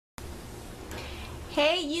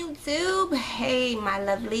Hey YouTube, hey my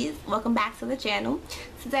lovelies, welcome back to the channel.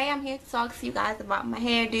 Today I'm here to talk to you guys about my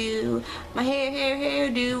hairdo. My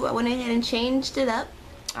hairdo. I went ahead and changed it up.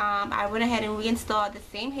 I went ahead and reinstalled the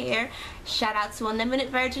same hair. Shout out to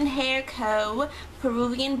Unlimited Virgin Hair Co.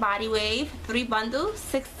 Peruvian Body Wave, 3 bundles,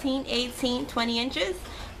 16, 18, 20 inches.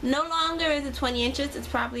 No longer is it 20 inches, it's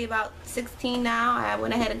probably about 16 now. I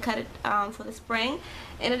went ahead and cut it for the spring.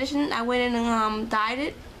 In addition, I went in and dyed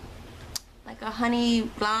it like a honey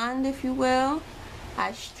blonde, if you will.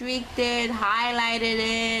 I streaked it, highlighted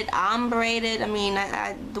it, ombrated. I mean,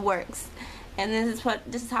 the works. And this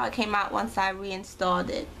is how it came out once I reinstalled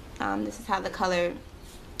it. This is how the color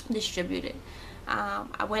distributed.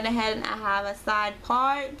 I went ahead and I have a side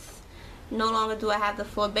part. No longer do I have the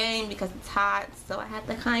full bang because it's hot, so I have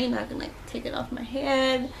to kind of like take it off my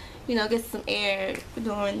head, you know, get some air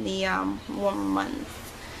during the warmer months.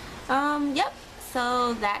 Yep.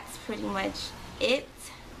 So that's pretty much it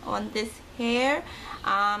on this hair.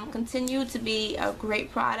 Continue to be a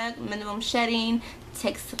great product. Minimum shedding,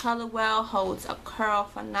 takes the color well, holds a curl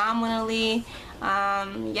phenomenally.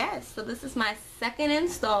 Yes, so this is my second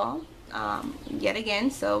install yet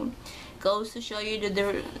again, so goes to show you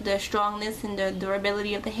the strongness and the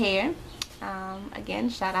durability of the hair. Again,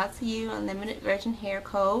 shout out to you, Unlimited Virgin Hair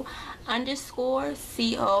Co.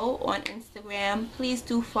 _CO on Instagram. Please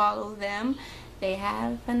do follow them. They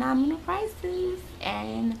have phenomenal prices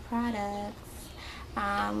and products.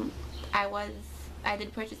 I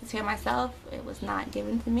did purchase this hair myself. It was not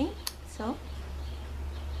given to me, so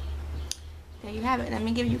there you have it. Let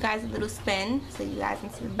me give you guys a little spin so you guys can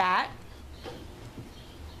see the back.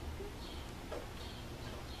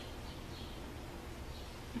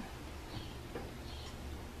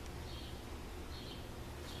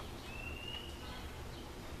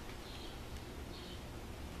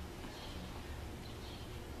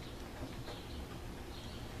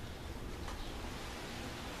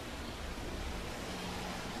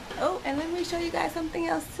 Oh, and let me show you guys something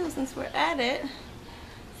else too since we're at it.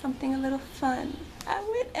 Something a little fun. I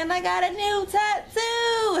went and I got a new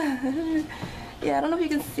tattoo. Yeah, I don't know if you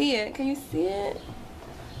can see it. Can you see it?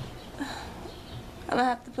 I'm gonna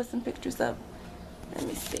have to put some pictures up. Let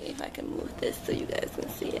me see if I can move this so you guys can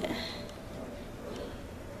see it.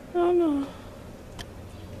 I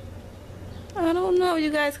don't know if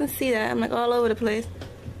you guys can see that. I'm like all over the place.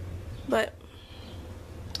 But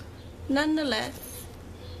nonetheless,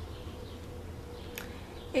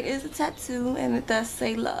 it is a tattoo and it does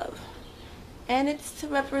say love. And it's to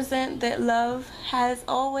represent that love has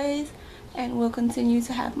always and will continue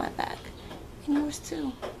to have my back. And yours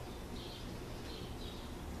too.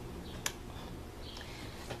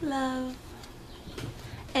 Love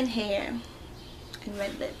and hair and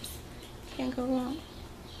red lips. Can't go wrong.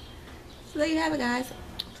 So there you have it, guys.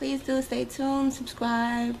 Please do stay tuned,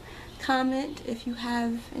 subscribe, comment if you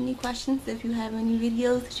have any questions, if you have any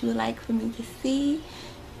videos that you would like for me to see.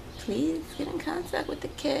 Please get in contact with the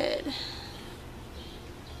kid.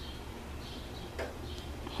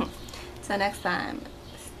 Till next time,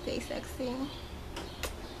 stay sexy.